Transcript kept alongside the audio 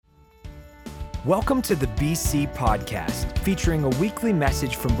Welcome to the BC Podcast, featuring a weekly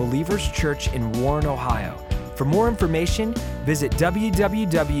message from Believers Church in Warren, Ohio. For more information, visit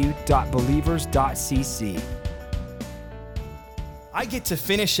www.believers.cc. I get to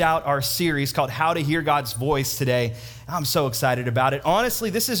finish out our series called How to Hear God's Voice today. I'm so excited about it. Honestly,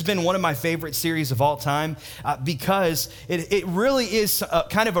 this has been one of my favorite series of all time because it really is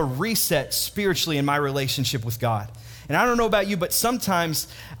kind of a reset spiritually in my relationship with God. And I don't know about you, but sometimes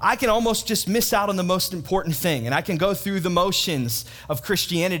I can almost just miss out on the most important thing. And I can go through the motions of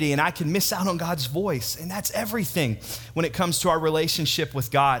Christianity and I can miss out on God's voice. And that's everything when it comes to our relationship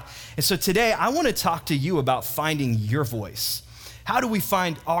with God. And so today I want to talk to you about finding your voice. How do we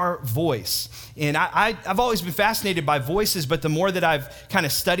find our voice? And I've always been fascinated by voices, but the more that I've kind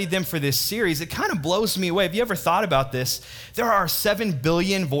of studied them for this series, it kind of blows me away. Have you ever thought about this? There are 7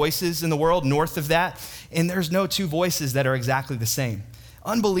 billion voices in the world north of that, and there's no two voices that are exactly the same.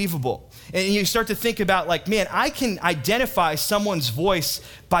 Unbelievable. And you start to think about like, man, I can identify someone's voice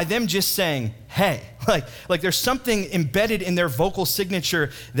by them just saying, hey, like there's something embedded in their vocal signature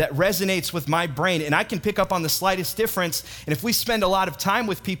that resonates with my brain, and I can pick up on the slightest difference. And if we spend a lot of time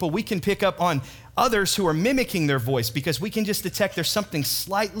with people, we can pick up on others who are mimicking their voice because we can just detect there's something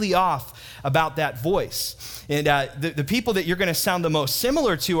slightly off about that voice. And the people that you're going to sound the most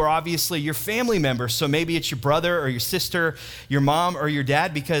similar to are obviously your family members. So maybe it's your brother or your sister, your mom or your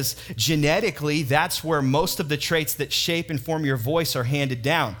dad, because genetically, that's where most of the traits that shape and form your voice are handed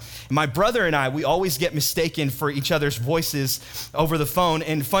down. And my brother and I, we always get mistaken for each other's voices over the phone.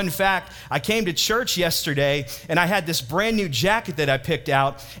 And fun fact, I came to church yesterday and I had this brand new jacket that I picked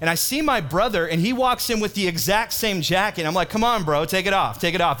out, and I see my brother and he walks in with the exact same jacket. I'm like, come on, bro, take it off.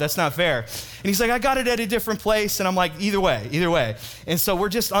 That's not fair. And he's like, I got it at a different place. And I'm like, either way. And so we're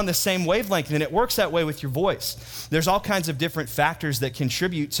just on the same wavelength, and it works that way with your voice. There's all kinds of different factors that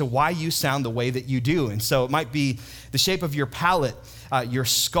contribute to why you sound the way that you do. And so it might be the shape of your palate, your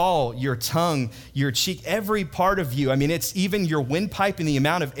skull, your tongue, your cheek, every part of you. I mean, it's even your windpipe and the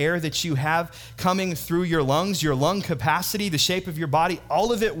amount of air that you have coming through your lungs, your lung capacity, the shape of your body,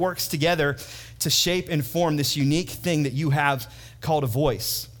 all of it works together to shape and form this unique thing that you have called a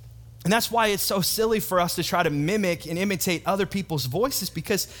voice. And that's why it's so silly for us to try to mimic and imitate other people's voices,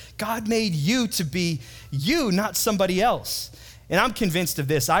 because God made you to be you, not somebody else. And I'm convinced of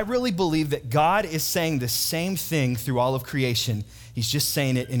this. I really believe that God is saying the same thing through all of creation. He's just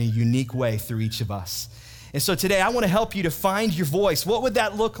saying it in a unique way through each of us. And so today I want to help you to find your voice. What would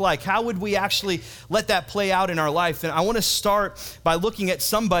that look like? How would we actually let that play out in our life? And I want to start by looking at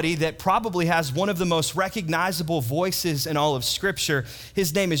somebody that probably has one of the most recognizable voices in all of Scripture.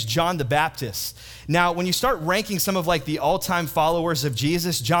 His name is John the Baptist. Now, when you start ranking some of like the all-time followers of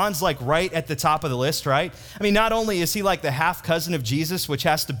Jesus, John's like right at the top of the list, right? I mean, not only is he like the half cousin of Jesus, which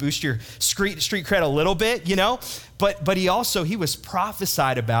has to boost your street cred a little bit, you know, but he was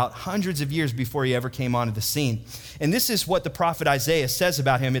prophesied about hundreds of years before he ever came onto the scene. And this is what the prophet Isaiah says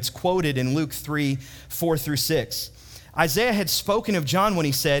about him. It's quoted in Luke 3:4-6. Isaiah had spoken of John when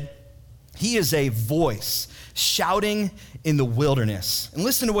he said, he is a voice shouting in the wilderness. And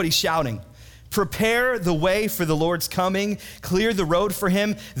listen to what he's shouting. Prepare the way for the Lord's coming. Clear the road for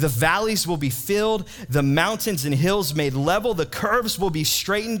him. The valleys will be filled. The mountains and hills made level. The curves will be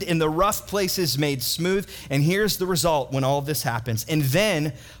straightened and the rough places made smooth. And here's the result when all of this happens. And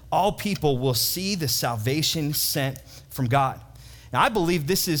then all people will see the salvation sent from God. Now, I believe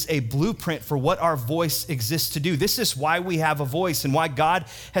this is a blueprint for what our voice exists to do. This is why we have a voice and why God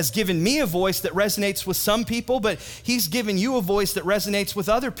has given me a voice that resonates with some people, but he's given you a voice that resonates with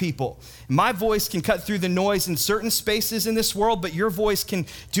other people. My voice can cut through the noise in certain spaces in this world, but your voice can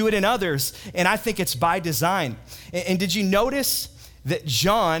do it in others, and I think it's by design. And did you notice that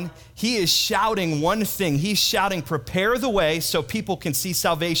John, he is shouting one thing. He's shouting, prepare the way so people can see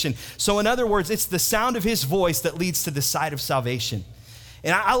salvation. So in other words, it's the sound of his voice that leads to the sight of salvation.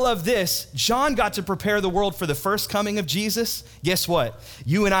 And I love this. John got to prepare the world for the first coming of Jesus. Guess what?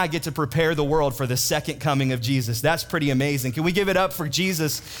 You and I get to prepare the world for the second coming of Jesus. That's pretty amazing. Can we give it up for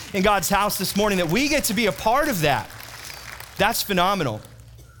Jesus in God's house this morning, that we get to be a part of that? That's phenomenal.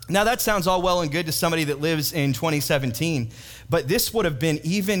 Now that sounds all well and good to somebody that lives in 2017, but this would have been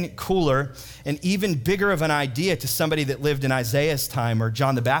even cooler and even bigger of an idea to somebody that lived in Isaiah's time or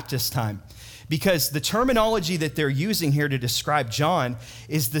John the Baptist's time. because the terminology that they're using here to describe John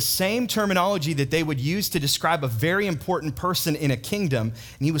is the same terminology that they would use to describe a very important person in a kingdom,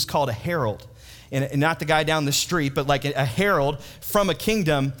 and he was called a herald. And not the guy down the street, but like a herald from a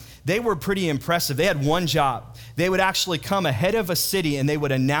kingdom. They were pretty impressive. They had one job. They would actually come ahead of a city and they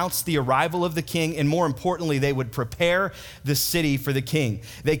would announce the arrival of the king, and more importantly, they would prepare the city for the king.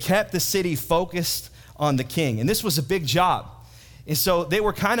 They kept the city focused on the king, and this was a big job. And so they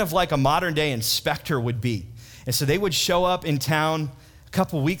were kind of like a modern day inspector would be. And so they would show up in town a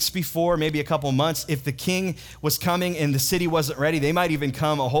couple weeks before, maybe a couple months. If the king was coming and the city wasn't ready, they might even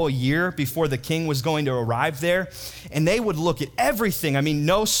come a whole year before the king was going to arrive there. And they would look at everything. I mean,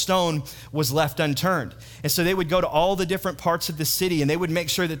 no stone was left unturned. And so they would go to all the different parts of the city, and they would make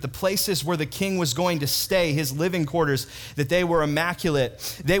sure that the places where the king was going to stay, his living quarters, that they were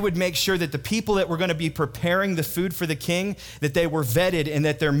immaculate. They would make sure that the people that were going to be preparing the food for the king, that they were vetted and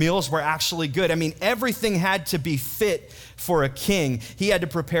that their meals were actually good. I mean, everything had to be fit for a king. He had to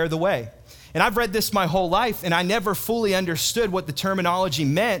prepare the way. And I've read this my whole life, and I never fully understood what the terminology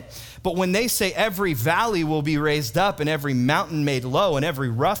meant. But when they say every valley will be raised up and every mountain made low and every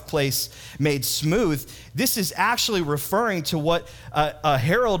rough place made smooth, this is actually referring to what a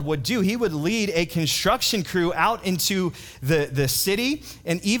herald would do. He would lead a construction crew out into the city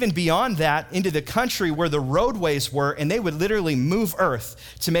and even beyond that into the country where the roadways were, and they would literally move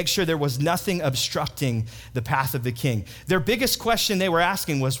earth to make sure there was nothing obstructing the path of the king. Their biggest question they were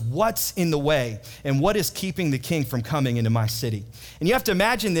asking was, what's in the way and what is keeping the king from coming into my city? And you have to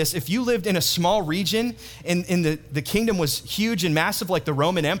imagine this. If you lived in a small region and the kingdom was huge and massive like the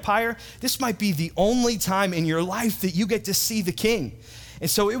Roman Empire, this might be the only time in your life that you get to see the king. And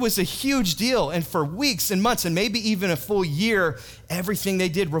so it was a huge deal. And for weeks and months and maybe even a full year, everything they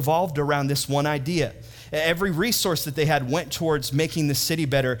did revolved around this one idea. Every resource that they had went towards making the city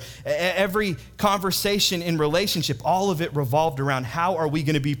better. Every conversation in relationship, all of it revolved around how are we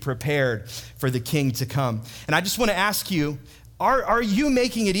going to be prepared for the king to come? And I just want to ask you, are you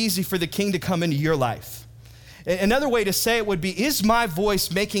making it easy for the king to come into your life? Another way to say it would be, is my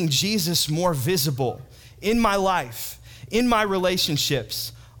voice making Jesus more visible in my life, in my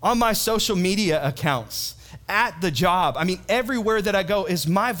relationships, on my social media accounts, at the job? I mean, everywhere that I go, is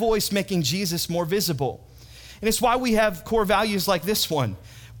my voice making Jesus more visible? And it's why we have core values like this one.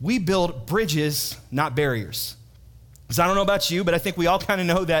 We build bridges, not barriers. Because I don't know about you, but I think we all kind of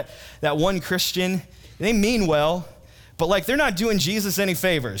know that one Christian, they mean well, but like they're not doing Jesus any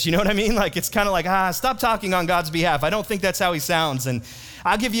favors. You know what I mean? Like it's kind of like, stop talking on God's behalf. I don't think that's how he sounds. And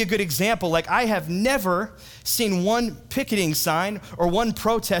I'll give you a good example. Like I have never seen one picketing sign or one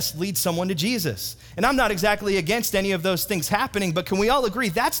protest lead someone to Jesus. And I'm not exactly against any of those things happening, but can we all agree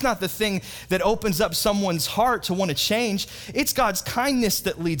that's not the thing that opens up someone's heart to want to change? It's God's kindness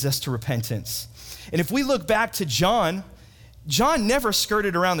that leads us to repentance. And if we look back to John never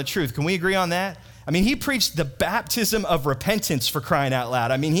skirted around the truth. Can we agree on that? I mean, he preached the baptism of repentance, for crying out loud.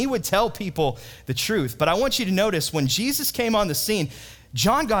 I mean, he would tell people the truth. But I want you to notice when Jesus came on the scene,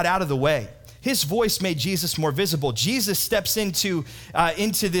 John got out of the way. His voice made Jesus more visible. Jesus steps into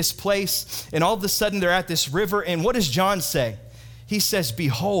this place, and all of a sudden they're at this river. And what does John say? He says,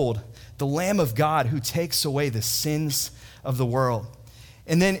 "Behold, the Lamb of God who takes away the sins of the world."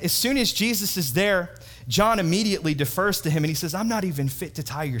 And then as soon as Jesus is there, John immediately defers to him and he says, "I'm not even fit to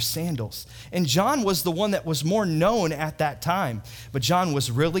tie your sandals." And John was the one that was more known at that time. But John was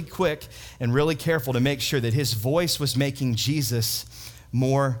really quick and really careful to make sure that his voice was making Jesus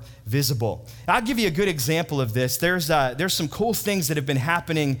more visible. I'll give you a good example of this. There's some cool things that have been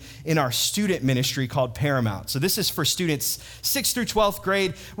happening in our student ministry called Paramount. So this is for students 6th through 12th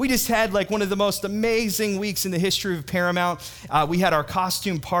grade. We just had like one of the most amazing weeks in the history of Paramount. We had our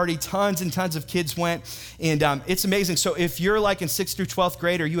costume party. Tons and tons of kids went, and it's amazing. So if you're like in 6th through 12th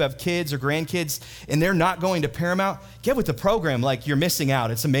grade or you have kids or grandkids and they're not going to Paramount, get with the program. Like you're missing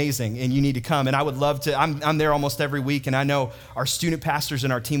out. It's amazing, and you need to come. And I would love to. I'm there almost every week, and I know our student pastors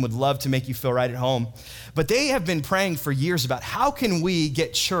and our team would love to make you feel right at home. But they have been praying for years about how can we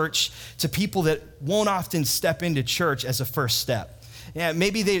get church to people that won't often step into church as a first step. Yeah,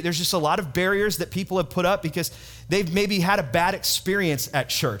 maybe there's just a lot of barriers that people have put up because they've maybe had a bad experience at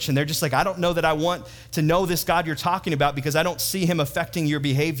church. And they're just like, I don't know that I want to know this God you're talking about because I don't see him affecting your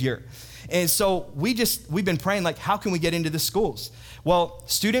behavior. And so we've been praying, like, how can we get into the schools? Well,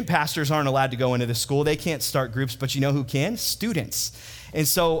 student pastors aren't allowed to go into the school. They can't start groups, but you know who can? Students. And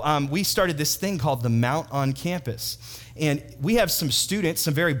so we started this thing called the Mount on Campus. And we have some students,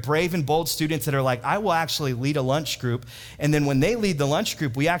 some very brave and bold students that are like, I will actually lead a lunch group. And then when they lead the lunch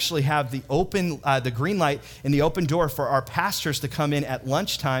group, we actually have the green light and the open door for our pastors to come in at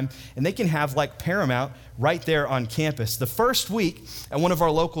lunchtime, and they can have like Paramount right there on campus. The first week at one of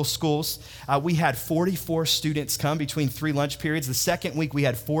our local schools, we had 44 students come between 3 lunch periods. The second week, we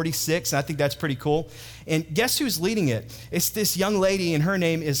had 46, and I think that's pretty cool. And guess who's leading it? It's this young lady, and her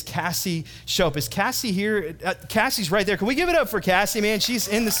name is Cassie Shope. Is Cassie here? Cassie's right there. Can we give it up for Cassie, man? She's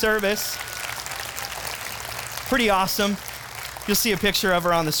in the service. Pretty awesome. You'll see a picture of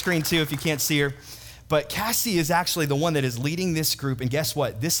her on the screen, too, if you can't see her. But Cassie is actually the one that is leading this group. And guess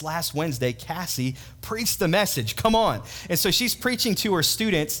what? This last Wednesday, Cassie preached the message. Come on. And so she's preaching to her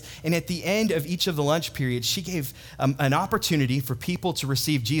students. And at the end of each of the lunch periods, she gave an opportunity for people to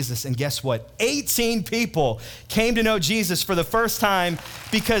receive Jesus. And guess what? 18 people came to know Jesus for the first time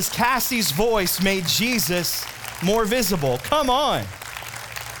because Cassie's voice made Jesus more visible. Come on.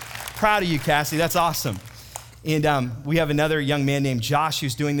 Proud of you, Cassie. That's awesome. And we have another young man named Josh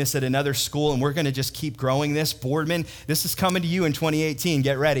who's doing this at another school, and we're going to just keep growing this. Boardman, this is coming to you in 2018.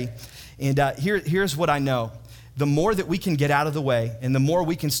 Get ready. And here's what I know. The more that we can get out of the way and the more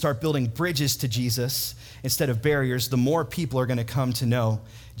we can start building bridges to Jesus instead of barriers, the more people are going to come to know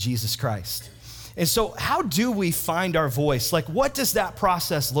Jesus Christ. And so how do we find our voice? Like, what does that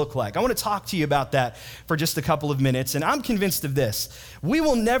process look like? I want to talk to you about that for just a couple of minutes. And I'm convinced of this. We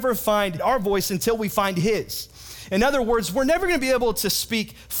will never find our voice until we find His. In other words, we're never going to be able to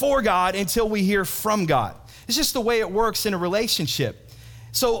speak for God until we hear from God. It's just the way it works in a relationship.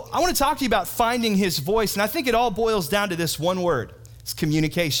 So I want to talk to you about finding His voice. And I think it all boils down to this one word. It's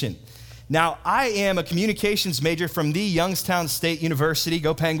communication. Now, I am a communications major from the Youngstown State University,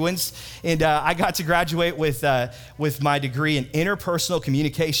 go Penguins, and I got to graduate with my degree in interpersonal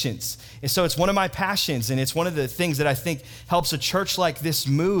communications. And so it's one of my passions, and it's one of the things that I think helps a church like this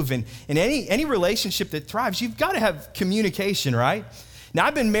move. And in any relationship that thrives, you've got to have communication, right? Now,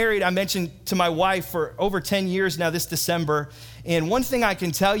 I've been married, I mentioned, to my wife for over 10 years now this December, and one thing I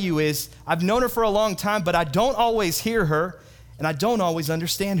can tell you is I've known her for a long time, but I don't always hear her, and I don't always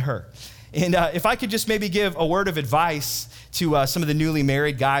understand her. And if I could just maybe give a word of advice to some of the newly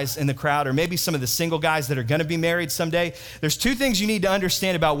married guys in the crowd, or maybe some of the single guys that are gonna be married someday, there's 2 things you need to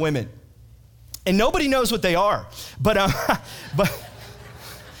understand about women. And nobody knows what they are, but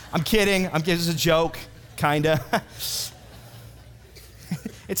I'm kidding, it's a joke, kinda.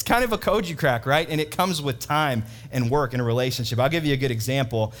 It's kind of a code you crack, right? And it comes with time and work in a relationship. I'll give you a good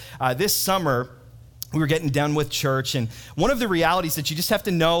example. This summer, we were getting done with church, and one of the realities that you just have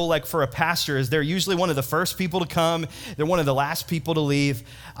to know, like for a pastor, is they're usually one of the first people to come, they're one of the last people to leave.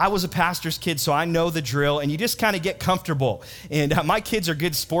 I was a pastor's kid, so I know the drill, and you just kind of get comfortable. And my kids are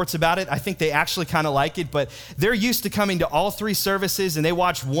good sports about it. I think they actually kind of like it, but they're used to coming to all 3 services, and they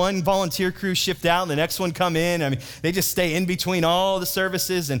watch one volunteer crew shift out and the next one come in. I mean, they just stay in between all the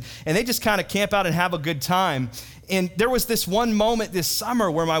services, and they just kind of camp out and have a good time. And there was this one moment this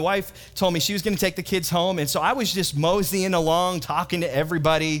summer where my wife told me she was going to take the kids home. And so I was just moseying along, talking to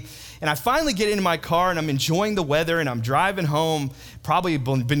everybody. And I finally get into my car and I'm enjoying the weather and I'm driving home, probably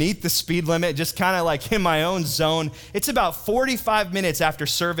beneath the speed limit, just kind of like in my own zone. It's about 45 minutes after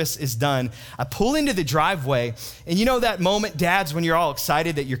service is done. I pull into the driveway, and you know that moment, dads, when you're all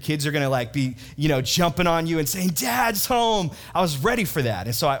excited that your kids are going to like be, jumping on you and saying, "Dad's home." I was ready for that.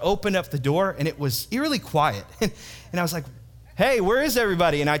 And so I opened up the door and it was eerily quiet. And I was like, "Hey, where is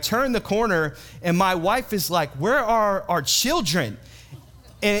everybody?" And I turned the corner and my wife is like, "Where are our children?"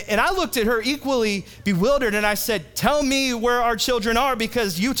 And I looked at her equally bewildered and I said, "Tell me where our children are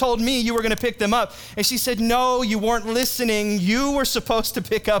because you told me you were going to pick them up." And she said, "No, you weren't listening. You were supposed to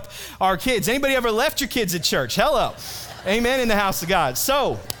pick up our kids." Anybody ever left your kids at church? Hello. Amen in the house of God.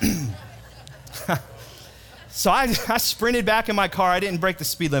 So I sprinted back in my car. I didn't break the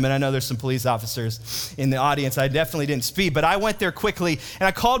speed limit. I know there's some police officers in the audience. I definitely didn't speed, but I went there quickly and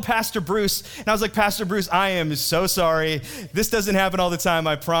I called Pastor Bruce and I was like, "Pastor Bruce, I am so sorry. This doesn't happen all the time,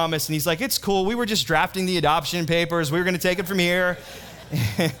 I promise." And he's like, "It's cool. We were just drafting the adoption papers. We were going to take it from here."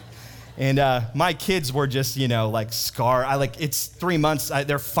 And my kids were just, it's 3 months.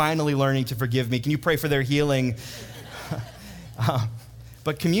 They're finally learning to forgive me. Can you pray for their healing?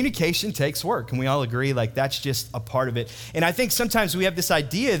 But communication takes work. Can we all agree? Like, that's just a part of it. And I think sometimes we have this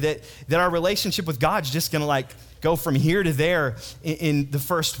idea that our relationship with God's just gonna like go from here to there in the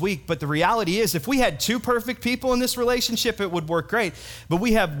first week. But the reality is, if we had two perfect people in this relationship, it would work great. But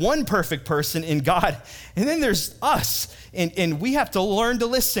we have one perfect person in God, and then there's us. And we have to learn to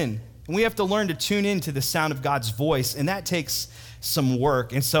listen. And we have to learn to tune into the sound of God's voice. And that takes some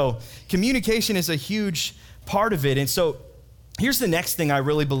work. And so communication is a huge part of it. And so here's the next thing I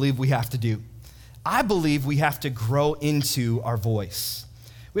really believe we have to do. I believe we have to grow into our voice.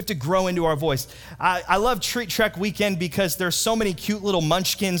 We have to grow into our voice. I love Treat Trek Weekend because there's so many cute little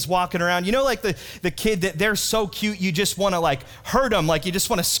munchkins walking around. You know, like the kid that they're so cute, you just want to like hurt them. Like you just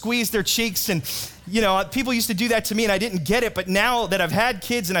want to squeeze their cheeks. And, you know, people used to do that to me and I didn't get it. But now that I've had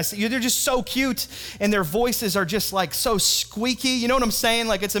kids and I see, they're just so cute and their voices are just like so squeaky. You know what I'm saying?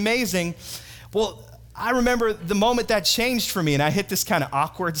 Like it's amazing. Well, I remember the moment that changed for me and I hit this kind of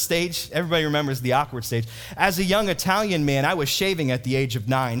awkward stage. Everybody remembers the awkward stage. As a young Italian man, I was shaving at the age of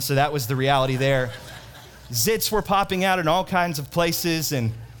 9, so that was the reality there. Zits were popping out in all kinds of places.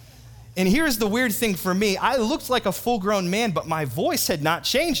 And here's the weird thing for me. I looked like a full-grown man, but my voice had not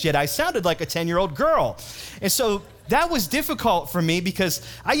changed yet. I sounded like a 10-year-old girl. And so that was difficult for me because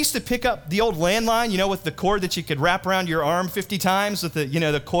I used to pick up the old landline, you know, with the cord that you could wrap around your arm 50 times with the, you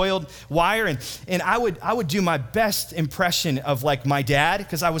know, the coiled wire. And I would do my best impression of like my dad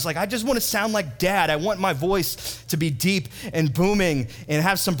because I was like, I just want to sound like dad. I want my voice to be deep and booming and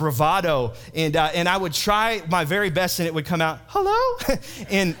have some bravado. And I would try my very best and it would come out, hello?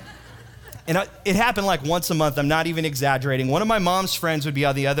 And it happened like once a month. I'm not even exaggerating. One of my mom's friends would be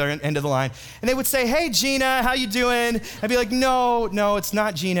on the other end of the line, and they would say, hey, Gina, how you doing? I'd be like, no, it's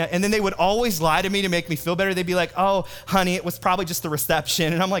not Gina. And then they would always lie to me to make me feel better. They'd be like, oh, honey, it was probably just the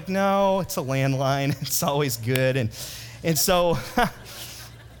reception. And I'm like, no, it's a landline. It's always good. And so,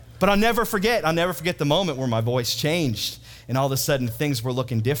 but I'll never forget the moment where my voice changed, and all of a sudden things were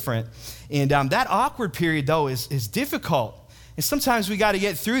looking different. And that awkward period, though, is difficult. And sometimes we got to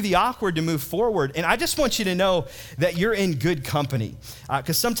get through the awkward to move forward. And I just want you to know that you're in good company.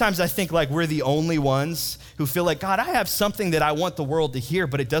 Because sometimes I think like we're the only ones who feel like, God, I have something that I want the world to hear,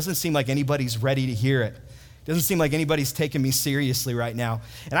 but it doesn't seem like anybody's ready to hear it. It doesn't seem like anybody's taking me seriously right now.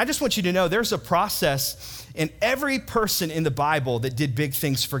 And I just want you to know there's a process, and every person in the Bible that did big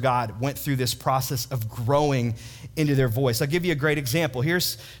things for God went through this process of growing into their voice. I'll give you a great example.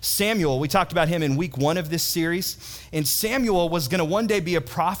 Here's Samuel. We talked about him in week 1 of this series. And Samuel was going to one day be a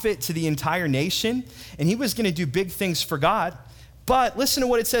prophet to the entire nation, and he was going to do big things for God. But listen to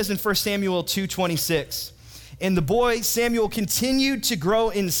what it says in 1 Samuel 2:26. And the boy Samuel continued to grow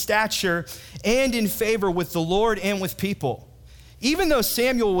in stature and in favor with the Lord and with people. Even though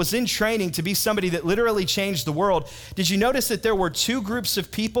Samuel was in training to be somebody that literally changed the world, did you notice that there were 2 groups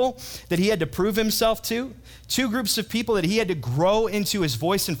of people that he had to prove himself to? 2 groups of people that he had to grow into his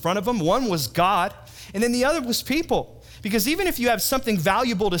voice in front of him. One was God, and then the other was people. Because even if you have something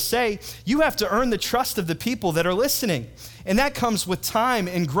valuable to say, you have to earn the trust of the people that are listening. And that comes with time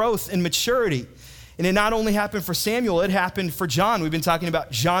and growth and maturity. And it not only happened for Samuel, it happened for John. We've been talking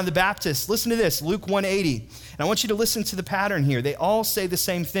about John the Baptist. Listen to this, Luke 1:80. And I want you to listen to the pattern here. They all say the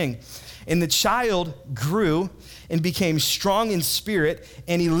same thing. And the child grew and became strong in spirit,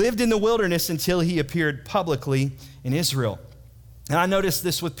 and he lived in the wilderness until he appeared publicly in Israel. And I noticed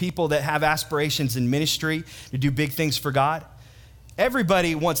this with people that have aspirations in ministry to do big things for God.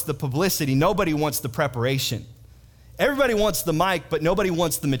 Everybody wants the publicity. Nobody wants the preparation. Everybody wants the mic, but nobody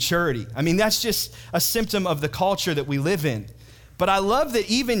wants the maturity. I mean, that's just a symptom of the culture that we live in. But I love that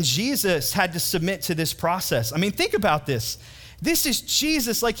even Jesus had to submit to this process. I mean, think about this. This is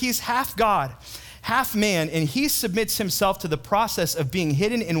Jesus, like he's half God, half man, and he submits himself to the process of being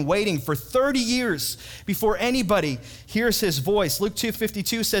hidden and waiting for 30 years before anybody hears his voice. Luke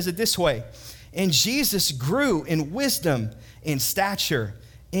 2:52 says it this way, and Jesus grew in wisdom, in stature,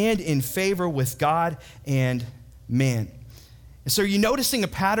 and in favor with God and man. And so are you noticing a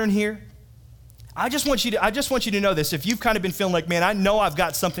pattern here? I just want you to know this. If you've kind of been feeling like, man, I know I've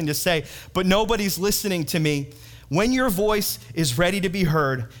got something to say, but nobody's listening to me. When your voice is ready to be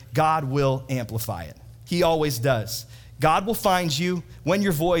heard, God will amplify it. He always does. God will find you when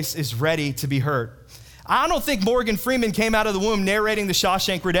your voice is ready to be heard. I don't think Morgan Freeman came out of the womb narrating the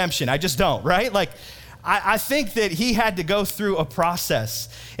Shawshank Redemption. I just don't, right? Like, I think that he had to go through a process.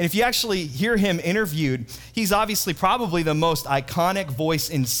 And if you actually hear him interviewed, he's obviously probably the most iconic voice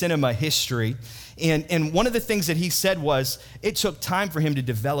in cinema history. And one of the things that he said was, it took time for him to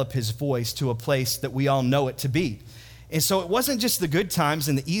develop his voice to a place that we all know it to be. And so it wasn't just the good times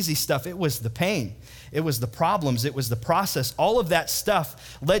and the easy stuff, it was the pain. It was the problems, it was the process. All of that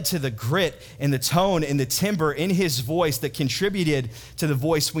stuff led to the grit and the tone and the timbre in his voice that contributed to the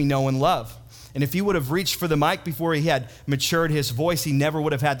voice we know and love. And if he would have reached for the mic before he had matured his voice, he never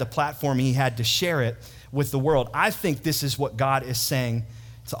would have had the platform he had to share it with the world. I think this is what God is saying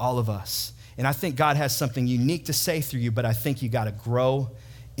to all of us. And I think God has something unique to say through you, but I think you got to grow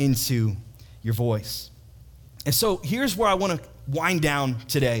into your voice. And so here's where I want to wind down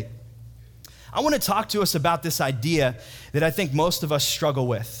today. I want to talk to us about this idea that I think most of us struggle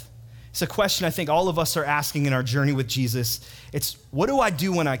with. It's a question I think all of us are asking in our journey with Jesus. It's, what do I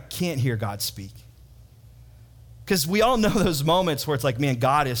do when I can't hear God speak? Because we all know those moments where it's like, man,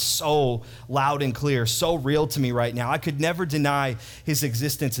 God is so loud and clear, so real to me right now. I could never deny his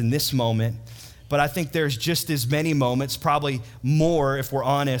existence in this moment, but I think there's just as many moments, probably more if we're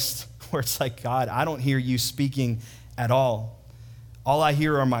honest, where it's like, God, I don't hear you speaking at all. All I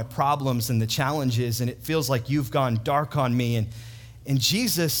hear are my problems and the challenges, and it feels like you've gone dark on me. And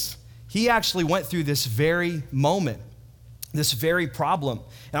Jesus, he actually went through this very moment, this very problem.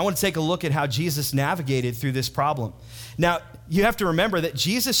 And I want to take a look at how Jesus navigated through this problem. Now, you have to remember that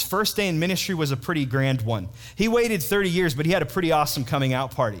Jesus' first day in ministry was a pretty grand one. He waited 30 years, but he had a pretty awesome coming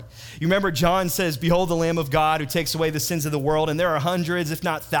out party. You remember John says, behold the Lamb of God who takes away the sins of the world. And there are hundreds, if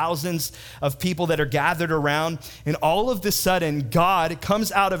not thousands, of people that are gathered around. And all of the sudden, God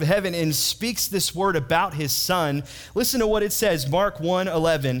comes out of heaven and speaks this word about his son. Listen to what it says, Mark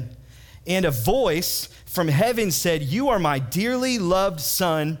 1:11. And a voice from heaven said, you are my dearly loved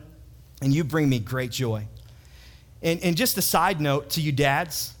son, and you bring me great joy. And just a side note to you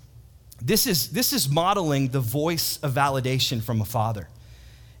dads, this is modeling the voice of validation from a father.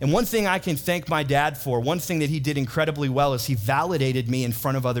 And one thing I can thank my dad for, one thing that he did incredibly well is he validated me in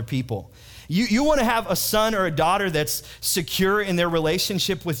front of other people. You want to have a son or a daughter that's secure in their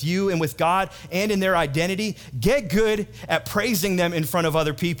relationship with you and with God and in their identity, get good at praising them in front of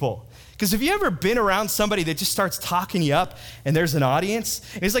other people. Because have you ever been around somebody that just starts talking you up and there's an audience?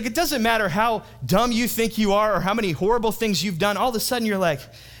 And it's like, it doesn't matter how dumb you think you are or how many horrible things you've done. All of a sudden you're like,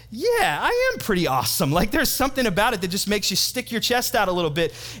 yeah, I am pretty awesome. Like there's something about it that just makes you stick your chest out a little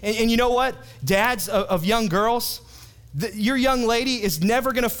bit. And you know what? Dads of young girls, your young lady is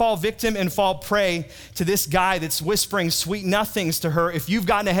never going to fall victim and fall prey to this guy that's whispering sweet nothings to her if you've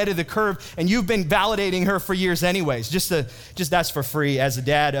gotten ahead of the curve and you've been validating her for years anyways. Just that's for free as a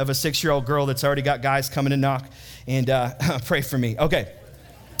dad of a 6-year-old girl that's already got guys coming to knock and pray for me. Okay,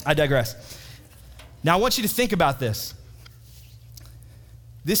 I digress. Now I want you to think about this.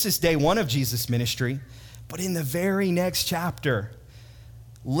 This is day one of Jesus' ministry, but in the very next chapter,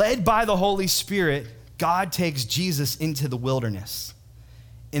 led by the Holy Spirit, God takes Jesus into the wilderness.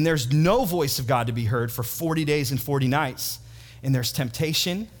 And there's no voice of God to be heard for 40 days and 40 nights. And there's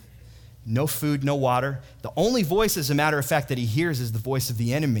temptation, no food, no water. The only voice, as a matter of fact, that he hears is the voice of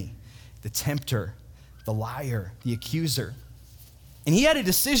the enemy, the tempter, the liar, the accuser. And he had a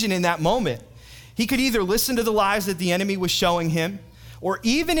decision in that moment. He could either listen to the lies that the enemy was showing him, or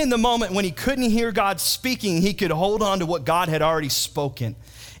even in the moment when he couldn't hear God speaking, he could hold on to what God had already spoken.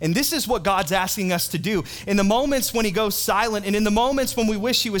 And this is what God's asking us to do. In the moments when he goes silent and in the moments when we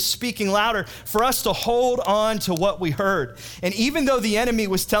wish he was speaking louder, for us to hold on to what we heard. And even though the enemy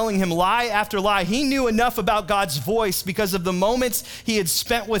was telling him lie after lie, he knew enough about God's voice because of the moments he had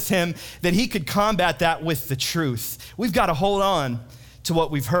spent with him that he could combat that with the truth. We've got to hold on to what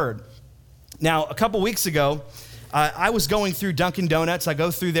we've heard. Now, a couple weeks ago, I was going through Dunkin' Donuts. I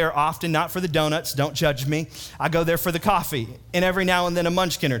go through there often, not for the donuts, don't judge me. I go there for the coffee, and every now and then a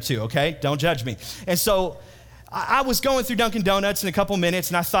munchkin or two, okay? Don't judge me. And so I was going through Dunkin' Donuts in a couple minutes,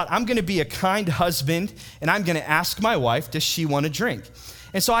 and I thought, I'm gonna be a kind husband, and I'm gonna ask my wife, does she want a drink?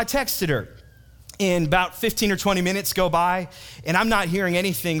 And so I texted her. And about 15 or 20 minutes go by, and I'm not hearing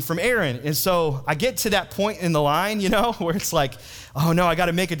anything from Erin. And so I get to that point in the line, where it's like, oh no, I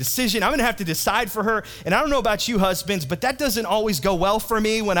gotta make a decision. I'm gonna have to decide for her. And I don't know about you husbands, but that doesn't always go well for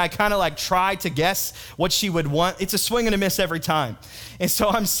me when I kind of try to guess what she would want. It's a swing and a miss every time. And so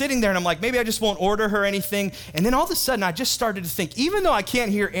I'm sitting there and I'm like, maybe I just won't order her anything. And then all of a sudden I just started to think, even though I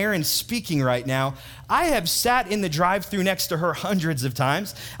can't hear Erin speaking right now, I have sat in the drive-thru next to her hundreds of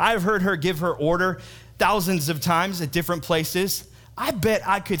times. I've heard her give her order thousands of times at different places. I bet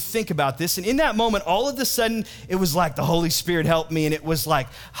I could think about this. And in that moment, all of a sudden, it was like the Holy Spirit helped me, and it was like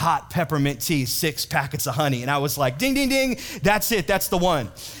hot peppermint tea, 6 packets of honey. And I was like, ding, ding, ding, that's it, that's the one.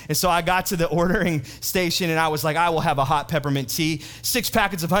 And so I got to the ordering station, and I was like, I will have a hot peppermint tea, 6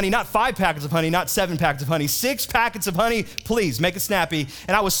 packets of honey, not 5 packets of honey, not 7 packets of honey, 6 packets of honey, please, make it snappy.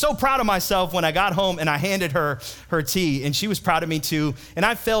 And I was so proud of myself when I got home and I handed her her tea, and she was proud of me too. And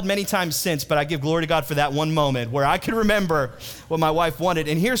I've failed many times since, but I give glory to God for that one moment where I could remember what my wife wanted.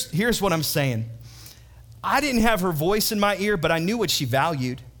 And here's what I'm saying. I didn't have her voice in my ear, but I knew what she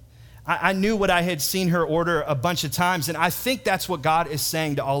valued. I knew what I had seen her order a bunch of times, and I think that's what God is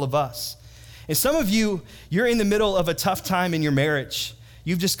saying to all of us. And some of you, you're in the middle of a tough time in your marriage.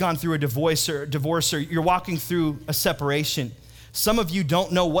 You've just gone through a divorce, or you're walking through a separation. Some of you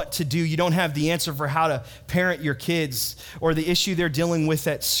don't know what to do. You don't have the answer for how to parent your kids or the issue they're dealing with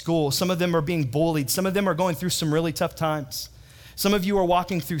at school. Some of them are being bullied. Some of them are going through some really tough times. Some of you are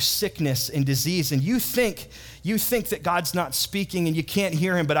walking through sickness and disease, and you think that God's not speaking and you can't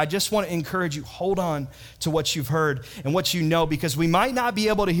hear him, but I just want to encourage you, hold on to what you've heard and what you know, because we might not be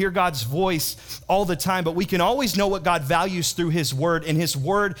able to hear God's voice all the time, but we can always know what God values through his word, and his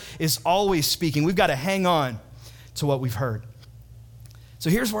word is always speaking. We've got to hang on to what we've heard.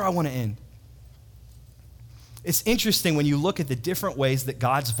 So here's where I want to end. It's interesting when you look at the different ways that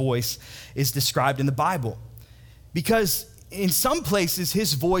God's voice is described in the Bible, because in some places,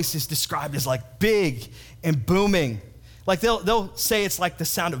 his voice is described as like big and booming. Like they'll say it's like the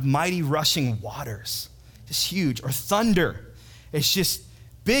sound of mighty rushing waters, just huge, or thunder. It's just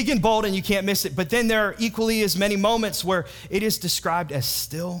big and bold and you can't miss it. But then there are equally as many moments where it is described as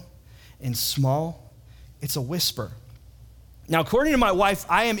still and small. It's a whisper. Now, according to my wife,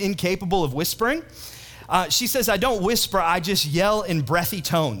 I am incapable of whispering. She says I don't whisper, I just yell in breathy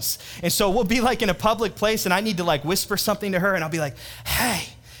tones. And so we'll be like in a public place and I need to like whisper something to her, and I'll be like, hey,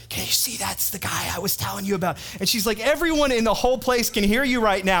 can you see that's the guy I was telling you about? And she's like, everyone in the whole place can hear you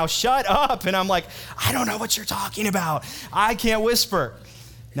right now, shut up. And I'm like, I don't know what you're talking about. I can't whisper.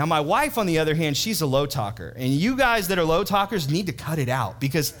 Now my wife, on the other hand, she's a low talker. And you guys that are low talkers need to cut it out,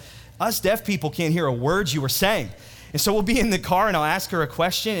 because us deaf people can't hear a word you were saying. And so we'll be in the car and I'll ask her a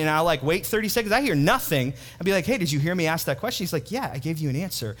question and I'll like wait 30 seconds. I hear nothing. I'll be like, hey, did you hear me ask that question? She's like, yeah, I gave you an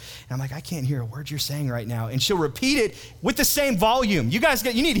answer. And I'm like, I can't hear a word you're saying right now. And she'll repeat it with the same volume. You guys,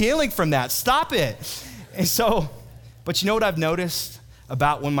 you need healing from that. Stop it. And so, but you know what I've noticed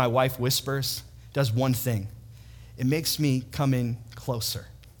about when my wife whispers? Does one thing. It makes me come in closer.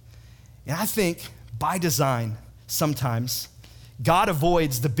 And I think by design, sometimes, God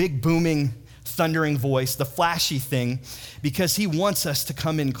avoids the big booming thundering voice, the flashy thing, because he wants us to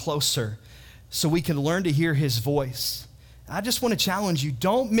come in closer so we can learn to hear his voice. I just want to challenge you,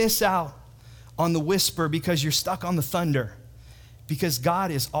 don't miss out on the whisper because you're stuck on the thunder, because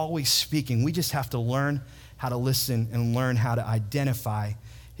God is always speaking. We just have to learn how to listen and learn how to identify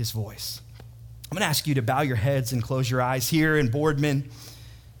his voice. I'm going to ask you to bow your heads and close your eyes here in Boardman.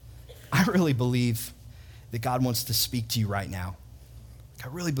 I really believe that God wants to speak to you right now. I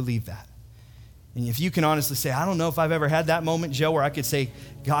really believe that. And if you can honestly say, I don't know if I've ever had that moment, Joe, where I could say,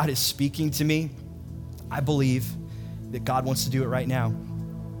 God is speaking to me, I believe that God wants to do it right now.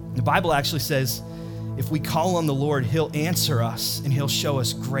 The Bible actually says, if we call on the Lord, he'll answer us and he'll show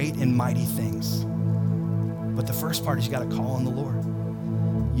us great and mighty things. But the first part is you got to call on the Lord.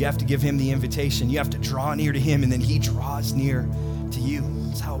 You have to give him the invitation. You have to draw near to him, and then he draws near to you.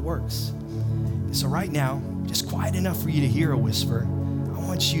 That's how it works. So right now, just quiet enough for you to hear a whisper, I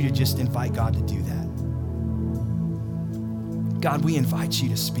want you to just invite God to do that. God, we invite you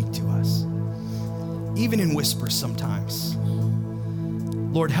to speak to us, even in whispers sometimes.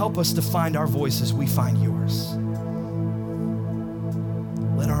 Lord, help us to find our voice as we find yours.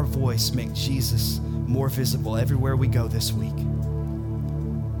 Let our voice make Jesus more visible everywhere we go this week.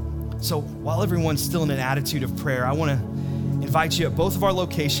 So while everyone's still in an attitude of prayer, I want to invite you at both of our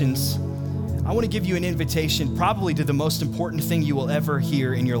locations. I want to give you an invitation probably to the most important thing you will ever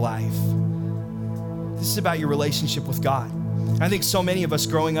hear in your life. This is about your relationship with God. I think so many of us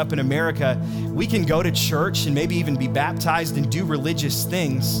growing up in America, we can go to church and maybe even be baptized and do religious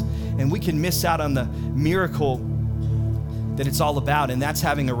things, and we can miss out on the miracle that it's all about, and that's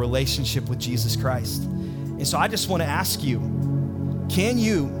having a relationship with Jesus Christ. And so I just want to ask you, can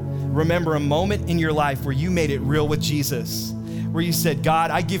you remember a moment in your life where you made it real with Jesus? Where you said,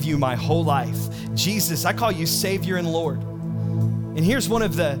 God, I give you my whole life. Jesus, I call you Savior and Lord. And here's one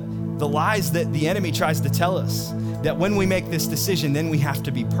of the lies that the enemy tries to tell us, that when we make this decision, then we have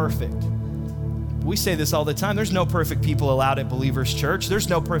to be perfect. We say this all the time. There's no perfect people allowed at Believers Church. There's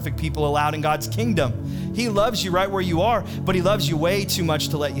no perfect people allowed in God's kingdom. He loves you right where you are, but he loves you way too much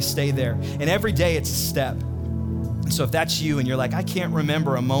to let you stay there. And every day it's a step. So if that's you and you're like, I can't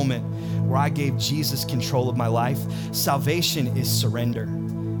remember a moment where I gave Jesus control of my life, salvation is surrender.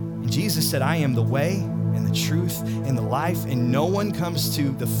 And Jesus said, I am the way and the truth and the life, and no one comes to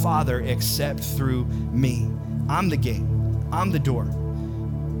the Father except through me. I'm the gate. I'm the door.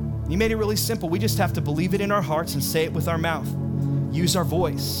 He made it really simple. We just have to believe it in our hearts and say it with our mouth. Use our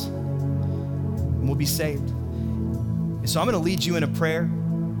voice, and we'll be saved. And so I'm going to lead you in a prayer.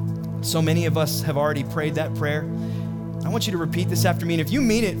 So many of us have already prayed that prayer. I want you to repeat this after me. And if you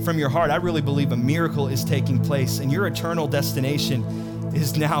mean it from your heart, I really believe a miracle is taking place, and your eternal destination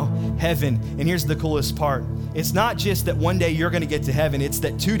is now heaven. And here's the coolest part. It's not just that one day you're going to get to heaven. It's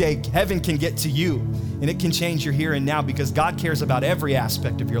that today heaven can get to you, and it can change your here and now, because God cares about every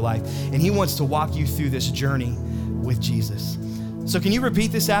aspect of your life, and he wants to walk you through this journey with Jesus. So can you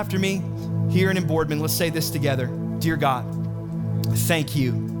repeat this after me? Here and in Boardman, let's say this together. Dear God, thank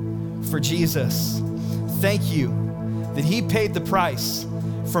you for Jesus. Thank you that he paid the price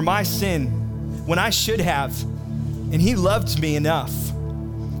for my sin when I should have, and he loved me enough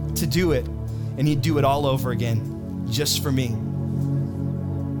to do it, and he'd do it all over again just for me.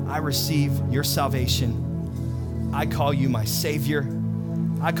 I receive your salvation. I call you my Savior.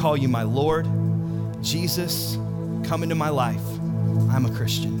 I call you my Lord. Jesus, come into my life. I'm a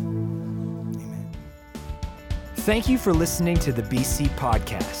Christian. Amen. Thank you for listening to the BC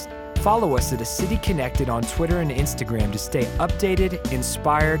Podcast. Follow us at A City Connected on Twitter and Instagram to stay updated,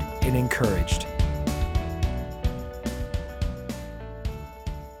 inspired, and encouraged.